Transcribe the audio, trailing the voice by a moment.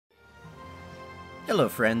Hello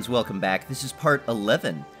friends, welcome back. This is part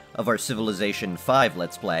 11 of our Civilization 5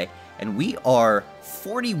 Let's Play, and we are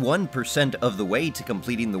 41% of the way to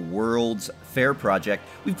completing the World's Fair project.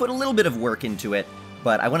 We've put a little bit of work into it,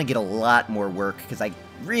 but I want to get a lot more work because I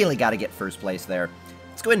really got to get first place there.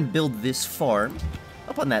 Let's go ahead and build this farm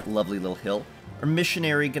up on that lovely little hill. Our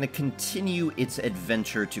missionary going to continue its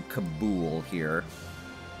adventure to Kabul here.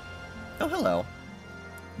 Oh, hello.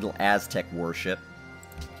 Little Aztec warship.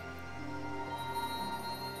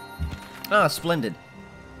 Ah, splendid.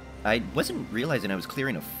 I wasn't realizing I was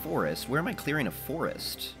clearing a forest. Where am I clearing a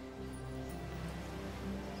forest?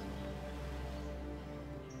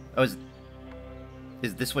 Oh,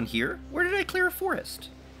 is this one here? Where did I clear a forest?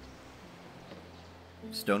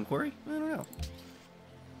 Stone quarry? I don't know.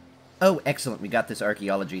 Oh, excellent. We got this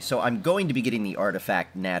archaeology. So I'm going to be getting the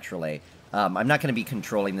artifact naturally. I'm not going to be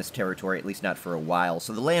controlling this territory, at least not for a while,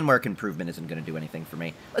 so the landmark improvement isn't going to do anything for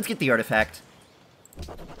me. Let's get the artifact.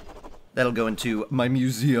 That'll go into my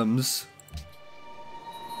museums.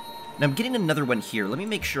 Now, I'm getting another one here. Let me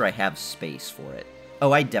make sure I have space for it.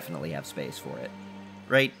 Oh, I definitely have space for it.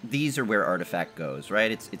 Right? These are where artifact goes,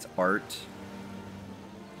 right? It's art,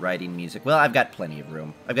 writing, music. Well, I've got plenty of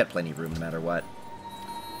room. I've got plenty of room no matter what.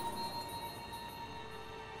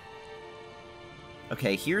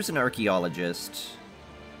 Okay, here's an archaeologist.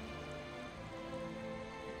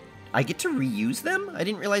 I get to reuse them? I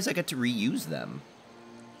didn't realize I got to reuse them.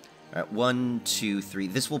 Alright, 1, 2, 3.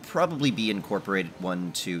 This will probably be incorporated.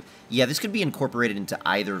 1, 2. Yeah, this could be incorporated into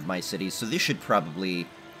either of my cities, so this should probably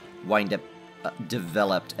wind up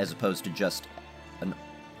developed as opposed to just an...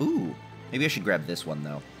 Ooh, maybe I should grab this one,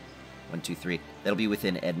 though. 1, 2, 3. That'll be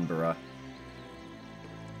within Edinburgh.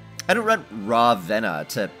 I don't want Ravenna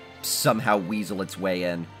to somehow weasel its way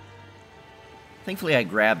in. Thankfully, I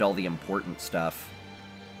grabbed all the important stuff.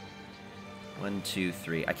 1, 2,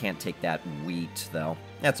 3. I can't take that wheat, though.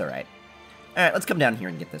 That's alright. Alright, let's come down here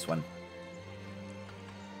and get this one.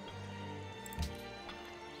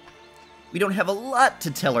 We don't have a lot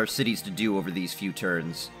to tell our cities to do over these few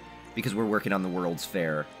turns, because we're working on the World's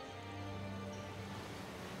Fair.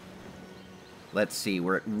 Let's see,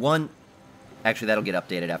 we're at 1... Actually, that'll get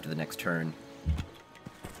updated after the next turn.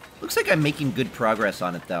 Looks like I'm making good progress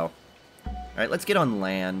on it, though. Alright, let's get on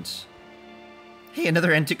land. Hey,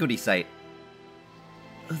 another antiquity site.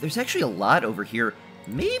 Oh, there's actually a lot over here.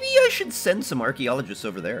 Maybe I should send some archaeologists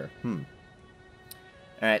over there.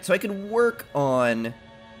 Alright, so I could work on...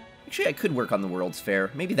 Actually, I could work on the World's Fair.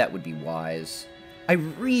 Maybe that would be wise. I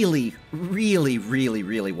really, really, really,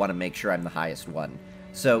 really want to make sure I'm the highest one.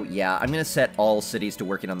 So, yeah, I'm going to set all cities to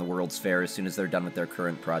working on the World's Fair as soon as they're done with their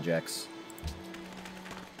current projects.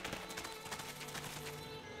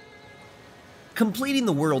 Completing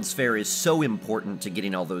the World's Fair is so important to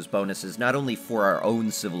getting all those bonuses, not only for our own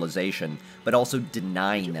civilization, but also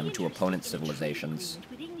denying them to opponent civilizations.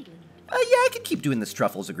 Yeah, I could keep doing this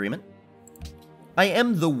truffles agreement. I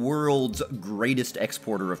am the world's greatest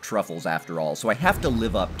exporter of truffles, after all, so I have to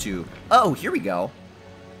live up to... Oh, here we go.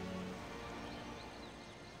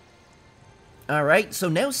 Alright, so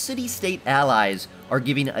now city-state allies are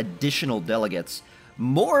giving additional delegates.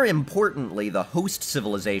 More importantly, the host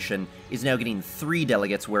civilization is now getting 3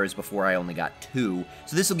 delegates, whereas before I only got 2.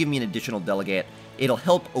 So this will give me an additional delegate. It'll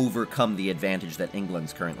help overcome the advantage that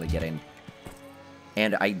England's currently getting.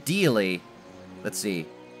 And ideally, let's see,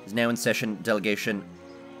 is now in session delegation.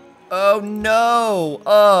 Oh no!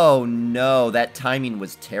 Oh no, that timing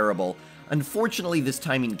was terrible. Unfortunately, this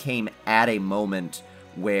timing came at a moment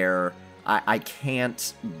where I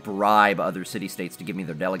can't bribe other city-states to give me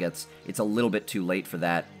their delegates. It's a little bit too late for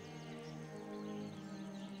that.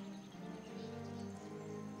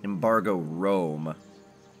 Embargo Rome.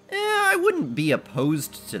 I wouldn't be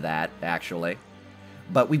opposed to that, actually.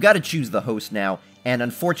 But we've got to choose the host now, and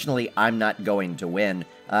unfortunately, I'm not going to win.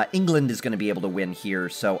 England is going to be able to win here,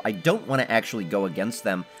 so I don't want to actually go against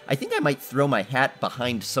them. I think I might throw my hat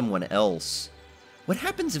behind someone else. What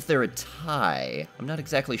happens if they're a tie? I'm not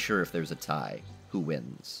exactly sure if there's a tie. Who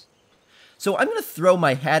wins? So I'm going to throw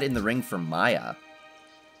my hat in the ring for Maya.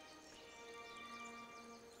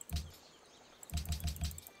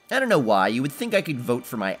 I don't know why. You would think I could vote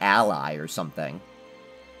for my ally or something.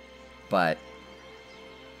 But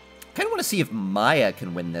I kind of want to see if Maya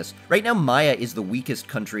can win this. Right now, Maya is the weakest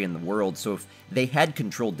country in the world, so if they had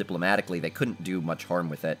control diplomatically, they couldn't do much harm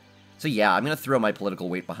with it. So yeah, I'm going to throw my political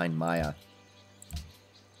weight behind Maya.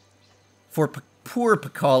 For poor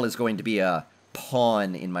Pakal is going to be a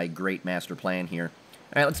pawn in my great master plan here.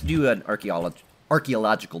 Alright, let's do an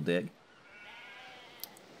archaeological dig.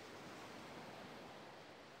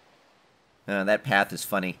 That path is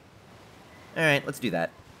funny. Alright, let's do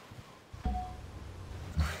that.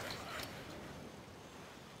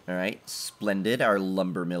 Alright, splendid. Our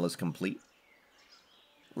lumber mill is complete.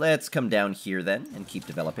 Let's come down here then and keep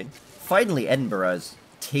developing. Finally, Edinburgh is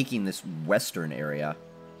taking this western area.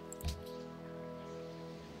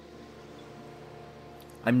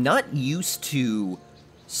 I'm not used to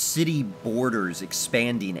city borders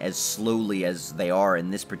expanding as slowly as they are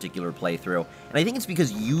in this particular playthrough. And I think it's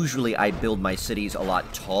because usually I build my cities a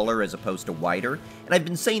lot taller as opposed to wider. And I've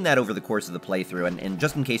been saying that over the course of the playthrough, and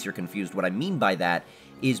just in case you're confused, what I mean by that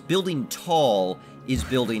is building tall is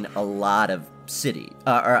building a lot of cities.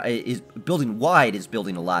 Building wide is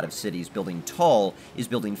building a lot of cities. Building tall is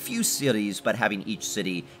building few cities, but having each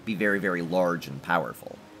city be very, very large and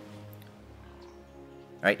powerful.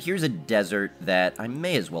 Alright, here's a desert that I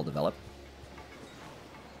may as well develop.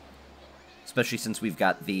 Especially since we've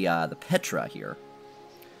got the Petra here.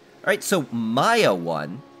 Alright, so Maya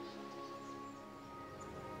won.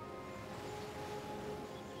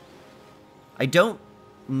 I don't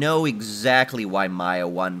know exactly why Maya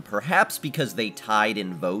won. Perhaps because they tied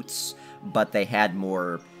in votes, but they had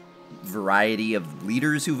more variety of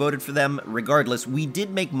leaders who voted for them. Regardless, we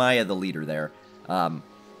did make Maya the leader there.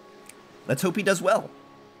 Let's hope he does well.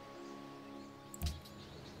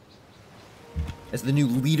 As the new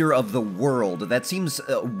leader of the world. That seems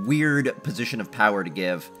a weird position of power to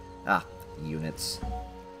give. Ah, units.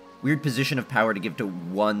 Weird position of power to give to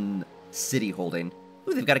one city holding.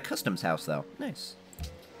 Ooh, they've got a customs house, though. Nice.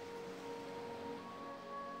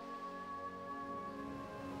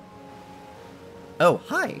 Oh,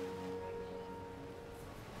 hi.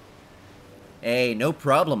 Hey, no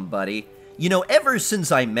problem, buddy. You know, ever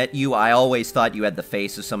since I met you, I always thought you had the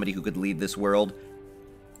face of somebody who could lead this world.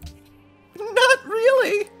 Not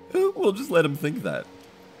really. We'll just let him think that.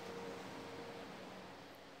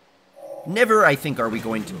 Never, I think, are we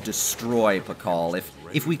going to destroy Pakal.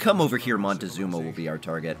 If we come over here, Montezuma will be our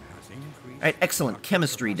target. Alright, excellent.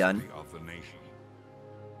 Chemistry done.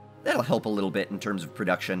 That'll help a little bit in terms of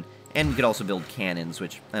production. And we could also build cannons,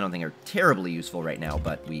 which I don't think are terribly useful right now,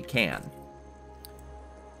 but we can.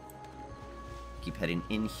 Keep heading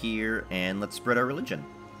in here, and let's spread our religion.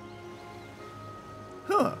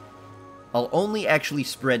 Huh. I'll only actually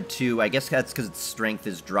spread 2. I guess that's because its strength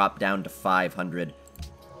is dropped down to 500.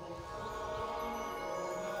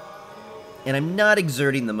 And I'm not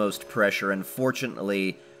exerting the most pressure.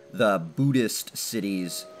 Unfortunately, the Buddhist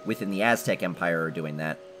cities within the Aztec Empire are doing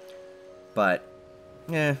that. But,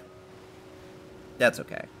 that's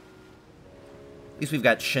okay. At least we've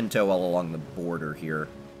got Shinto all along the border here.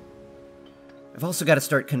 I've also got to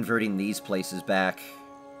start converting these places back.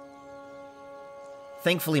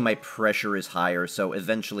 Thankfully, my pressure is higher, so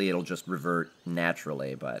eventually it'll just revert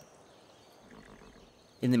naturally, but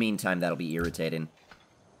in the meantime, that'll be irritating.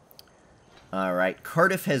 Alright,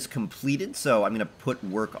 Cardiff has completed, so I'm going to put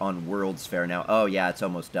work on World's Fair now. Oh, yeah, it's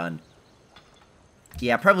almost done.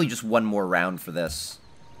 Yeah, probably just one more round for this.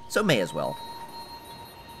 So may as well.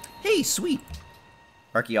 Hey, sweet!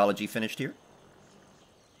 Archaeology finished here.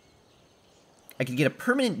 I could get a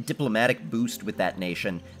permanent diplomatic boost with that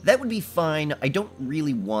nation. That would be fine. I don't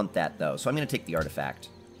really want that, though, so I'm going to take the artifact.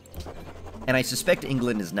 And I suspect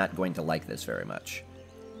England is not going to like this very much.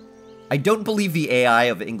 I don't believe the AI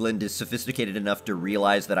of England is sophisticated enough to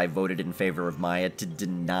realize that I voted in favor of Maya to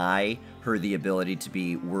deny her the ability to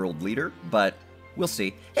be world leader, but we'll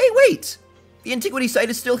see. Hey, wait! The antiquity site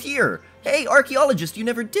is still here! Hey, archaeologist, you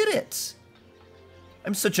never did it!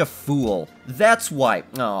 I'm such a fool. That's why...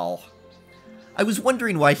 Oh... I was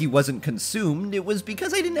wondering why he wasn't consumed. It was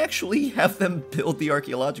because I didn't actually have them build the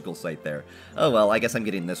archaeological site there. Oh well, I guess I'm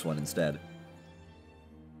getting this one instead.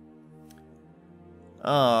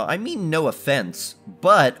 I mean no offense,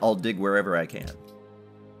 but I'll dig wherever I can.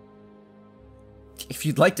 If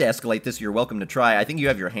you'd like to escalate this, you're welcome to try. I think you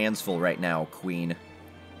have your hands full right now, Queen.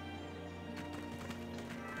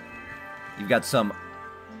 You've got some...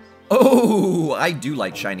 Oh, I do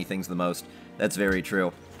like shiny things the most. That's very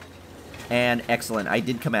true. And excellent, I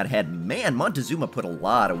did come out ahead. Man, Montezuma put a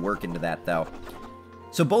lot of work into that, though.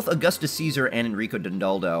 So both Augustus Caesar and Enrico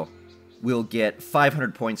Dondaldo will get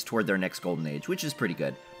 500 points toward their next golden age, which is pretty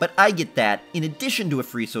good. But I get that in addition to a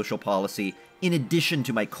free social policy, in addition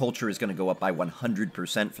to my culture is going to go up by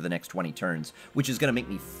 100% for the next 20 turns, which is going to make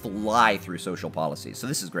me fly through social policies. So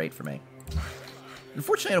this is great for me.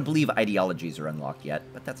 Unfortunately, I don't believe ideologies are unlocked yet,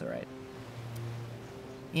 but that's alright.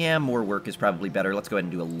 Yeah, more work is probably better. Let's go ahead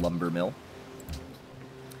and do a lumber mill.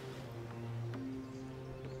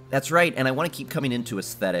 That's right, and I want to keep coming into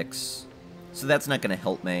aesthetics. So that's not going to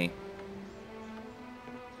help me.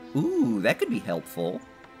 Ooh, that could be helpful.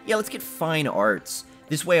 Yeah, let's get fine arts.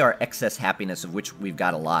 This way our excess happiness, of which we've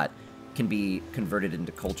got a lot, can be converted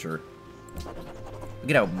into culture. Look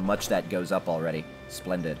at how much that goes up already.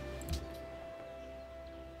 Splendid.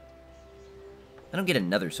 I don't get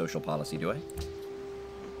another social policy, do I?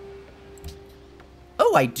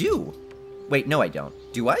 Oh, I do! Wait, no I don't.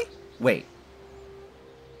 Do I? Wait.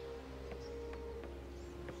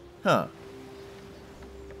 Huh.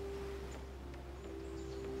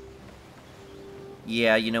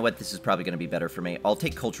 Yeah, you know what? This is probably going to be better for me. I'll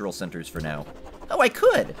take cultural centers for now. Oh, I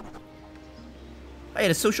could! I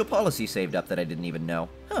had a social policy saved up that I didn't even know.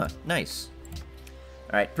 Huh, nice.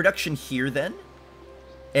 Alright, production here then.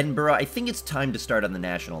 Edinburgh, I think it's time to start on the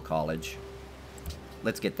National College.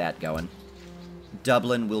 Let's get that going.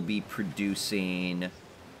 Dublin will be producing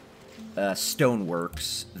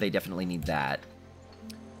stoneworks. They definitely need that.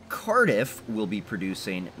 Cardiff will be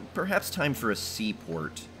producing, perhaps time for a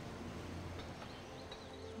seaport.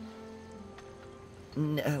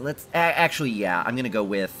 Let's actually, yeah, I'm gonna go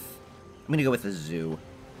with a zoo.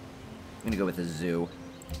 I'm gonna go with a zoo.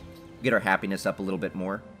 Get our happiness up a little bit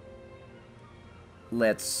more.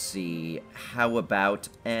 Let's see. How about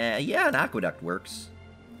yeah, an aqueduct works.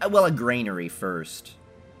 Well, a granary first.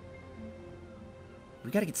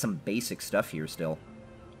 We gotta get some basic stuff here still.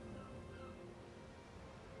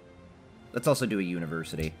 Let's also do a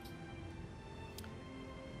university.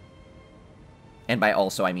 And by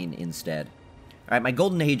also, I mean instead. Alright, my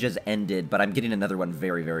golden age has ended, but I'm getting another one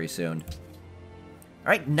very, very soon.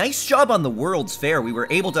 Alright, nice job on the World's Fair. We were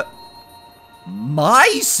able to... My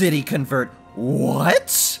city convert...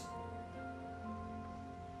 What?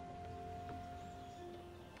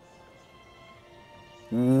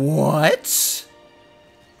 What?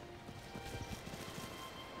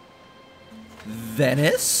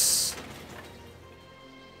 Venice?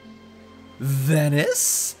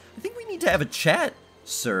 Venice? I think we need to have a chat,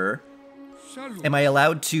 sir. Am I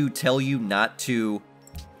allowed to tell you not to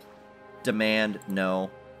demand?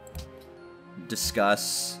 No.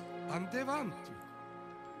 Discuss?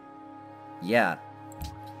 Yeah.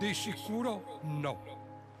 Di sicuro no.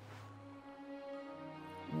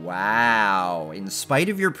 Wow. In spite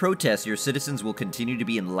of your protests, your citizens will continue to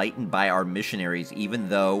be enlightened by our missionaries, even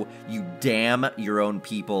though you damn your own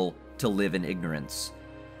people to live in ignorance.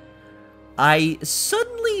 I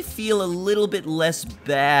suddenly feel a little bit less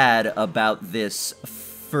bad about this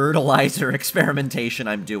fertilizer experimentation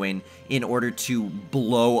I'm doing in order to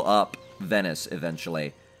blow up Venice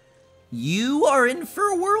eventually. You are in for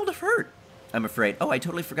a world of hurt, I'm afraid. Oh, I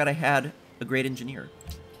totally forgot I had a great engineer.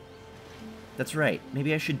 That's right.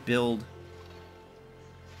 Maybe I should build...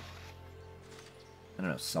 I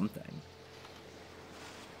don't know, something.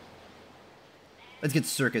 Let's get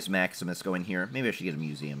Circus Maximus going here. Maybe I should get a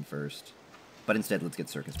museum first. But instead, let's get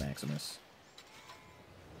Circus Maximus.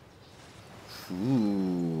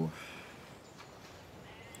 Ooh.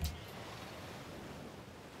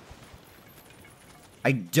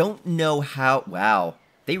 I don't know how... Wow.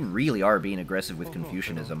 They really are being aggressive with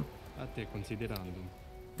Confucianism.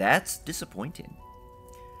 That's disappointing.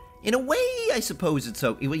 In a way, I suppose it's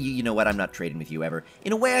okay. You know what? I'm not trading with you ever.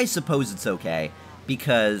 In a way, I suppose it's okay.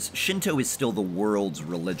 Because Shinto is still the world's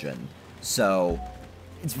religion. So...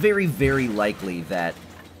 it's very, very likely that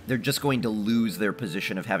they're just going to lose their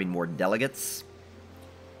position of having more delegates.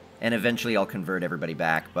 And eventually I'll convert everybody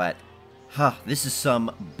back, but... this is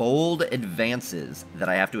some bold advances that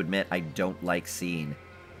I have to admit I don't like seeing.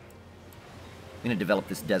 I'm going to develop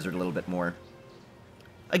this desert a little bit more.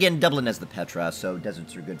 Again, Dublin has the Petra, so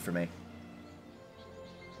deserts are good for me.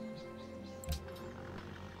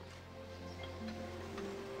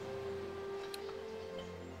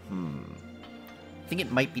 I think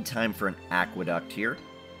it might be time for an aqueduct here.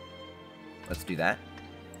 Let's do that.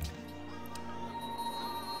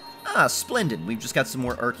 Ah, splendid. We've just got some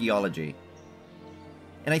more archaeology.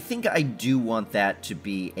 And I think I do want that to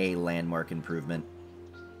be a landmark improvement.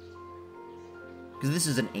 Because this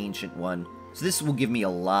is an ancient one. So this will give me a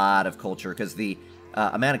lot of culture, because the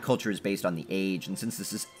amount of culture is based on the age. And since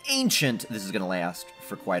this is ancient, this is going to last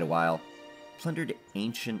for quite a while. Plundered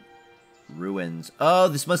ancient ruins. Oh,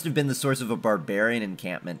 this must have been the source of a barbarian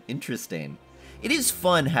encampment. Interesting. It is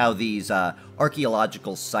fun how these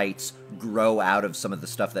archaeological sites grow out of some of the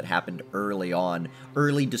stuff that happened early on.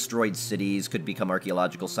 Early destroyed cities could become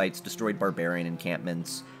archaeological sites, destroyed barbarian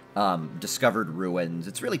encampments, discovered ruins.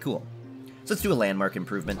 It's really cool. So let's do a landmark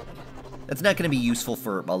improvement. That's not going to be useful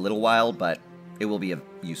for a little while, but it will be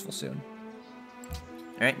useful soon.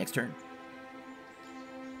 Alright, next turn.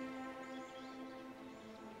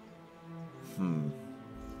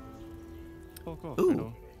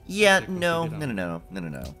 Ooh. Yeah, no.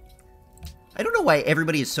 I don't know why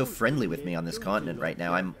everybody is so friendly with me on this continent right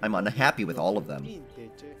now. I'm unhappy with all of them.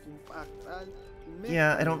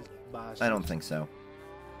 Yeah, I don't think so.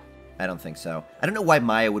 I don't think so. I don't know why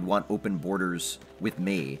Maya would want open borders with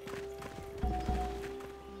me.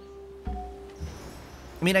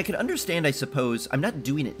 I mean, I could understand, I suppose, I'm not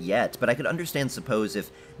doing it yet, but I could understand, suppose,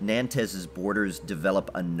 if Nantez's borders develop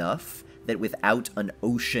enough that without an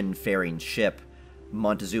ocean-faring ship,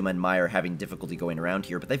 Montezuma and Maya are having difficulty going around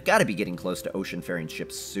here, but they've got to be getting close to ocean-faring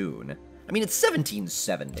ships soon. I mean, it's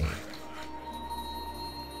 1770.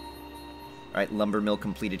 Alright, lumber mill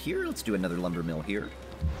completed here. Let's do another lumber mill here.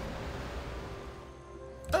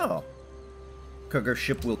 Oh. Cargo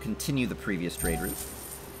ship will continue the previous trade route.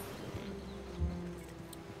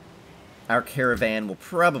 Our caravan will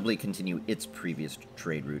probably continue its previous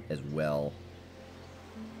trade route as well.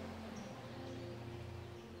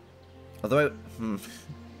 Although,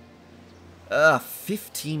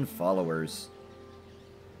 15 followers.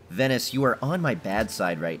 Venice, you are on my bad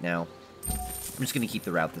side right now. I'm just going to keep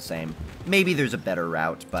the route the same. Maybe there's a better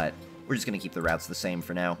route, but we're just going to keep the routes the same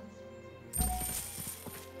for now.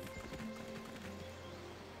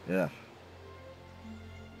 Ugh.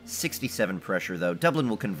 67 pressure, though. Dublin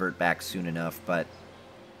will convert back soon enough, but...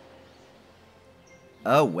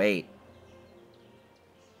 Oh, wait.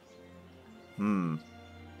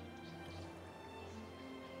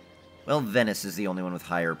 Well, Venice is the only one with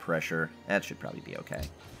higher pressure. That should probably be okay.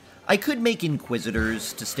 I could make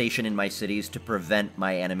inquisitors to station in my cities to prevent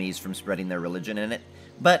my enemies from spreading their religion in it,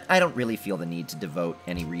 but I don't really feel the need to devote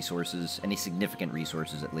any resources, any significant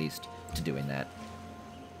resources at least, to doing that.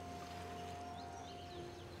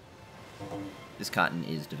 This cotton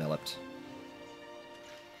is developed.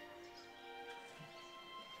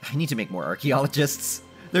 I need to make more archaeologists.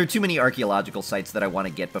 There are too many archaeological sites that I want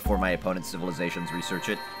to get before my opponent's civilizations research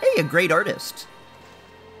it. Hey, a great artist.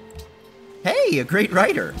 Hey, a great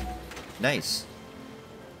writer. Nice.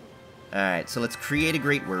 Alright, so let's create a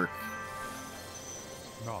great work.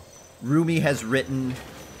 No. Rumi has written...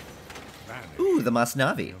 Ooh, the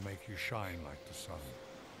Masnavi. He'll make you shine like the sun.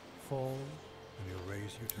 Fall, and he'll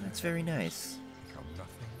raise you to That's very nice. become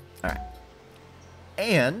nothing. Alright.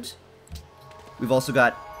 And we've also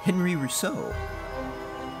got Henry Rousseau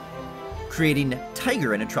creating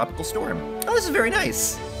Tiger in a Tropical Storm. Oh, this is very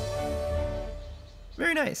nice.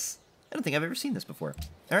 Very nice. I don't think I've ever seen this before.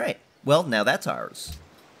 Alright. Well, now that's ours.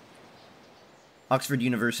 Oxford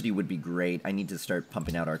University would be great. I need to start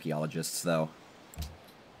pumping out archaeologists, though.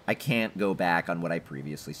 I can't go back on what I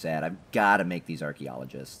previously said. I've got to make these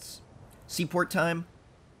archaeologists. Seaport time?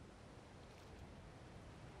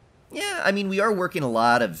 Yeah, I mean, we are working a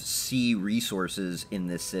lot of sea resources in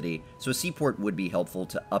this city, so a seaport would be helpful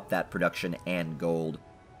to up that production and gold.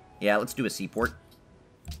 Yeah, let's do a seaport.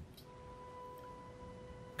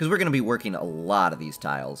 Because we're going to be working a lot of these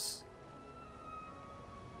tiles.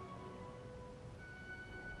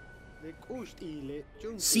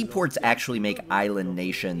 Seaports actually make island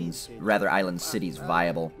nations, rather island cities,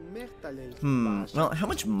 viable. Well, how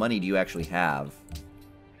much money do you actually have?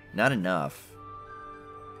 Not enough.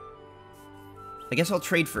 I guess I'll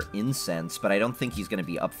trade for incense, but I don't think he's going to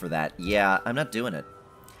be up for that. Yeah, I'm not doing it.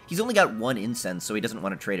 He's only got one incense, so he doesn't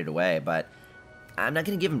want to trade it away, but I'm not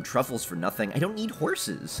going to give him truffles for nothing. I don't need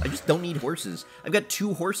horses. I just don't need horses. I've got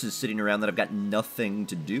 2 horses sitting around that I've got nothing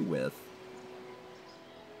to do with.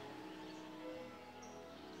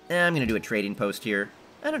 I'm going to do a trading post here.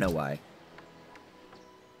 I don't know why.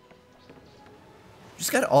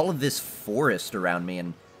 Just got all of this forest around me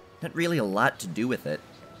and not really a lot to do with it.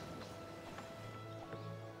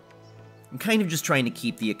 I'm kind of just trying to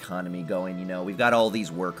keep the economy going, you know. We've got all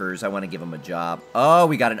these workers. I want to give them a job. Oh,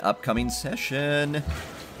 we got an upcoming session.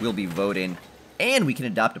 We'll be voting. And we can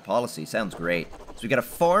adopt a policy. Sounds great. So we got a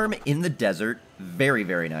farm in the desert. Very,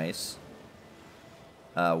 very nice.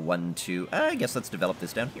 1, 2... I guess let's develop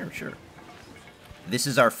this down here, sure. This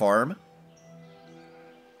is our farm.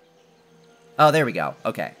 Oh, there we go.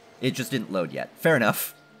 Okay. It just didn't load yet. Fair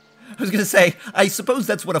enough. I was going to say, I suppose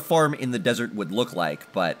that's what a farm in the desert would look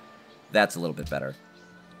like, but that's a little bit better.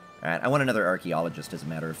 Alright, I want another archaeologist, as a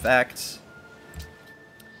matter of fact.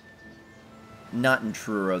 Not in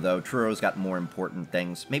Truro, though. Truro's got more important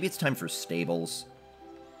things. Maybe it's time for stables.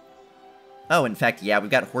 Oh, in fact, yeah,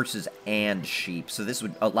 we've got horses and sheep, so this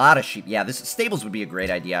would... A lot of sheep. Yeah, this stables would be a great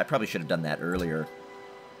idea. I probably should have done that earlier.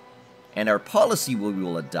 And our policy we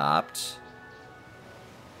will adopt...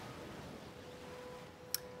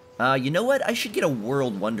 you know what? I should get a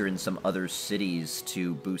world wonder in some other cities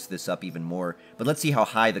to boost this up even more. But let's see how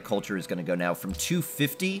high the culture is going to go now. From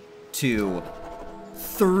 250 to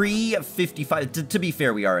 355. To be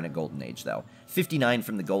fair, we are in a golden age, though. 59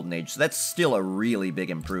 from the golden age, so that's still a really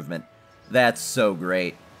big improvement. That's so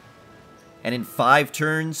great. And in 5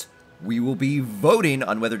 turns, we will be voting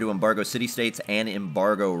on whether to embargo city-states and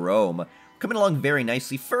embargo Rome. Coming along very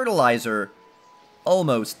nicely. Fertilizer,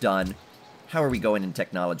 almost done. How are we going in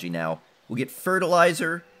technology now? We'll get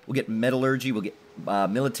fertilizer, we'll get metallurgy, we'll get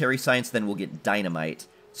military science, then we'll get dynamite.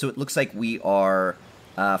 So it looks like we are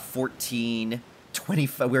 14,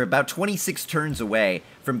 25, we're about 26 turns away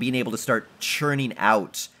from being able to start churning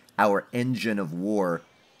out our engine of war.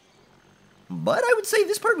 But I would say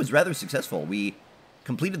this part was rather successful. We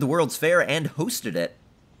completed the World's Fair and hosted it.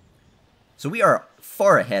 So we are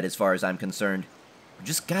far ahead as far as I'm concerned. We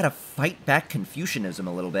just gotta fight back Confucianism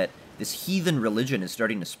a little bit. This heathen religion is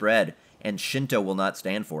starting to spread, and Shinto will not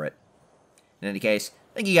stand for it. In any case,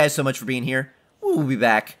 thank you guys so much for being here. We'll be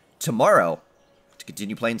back tomorrow to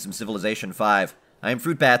continue playing some Civilization 5. I am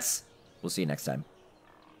Fruit Bats. We'll see you next time.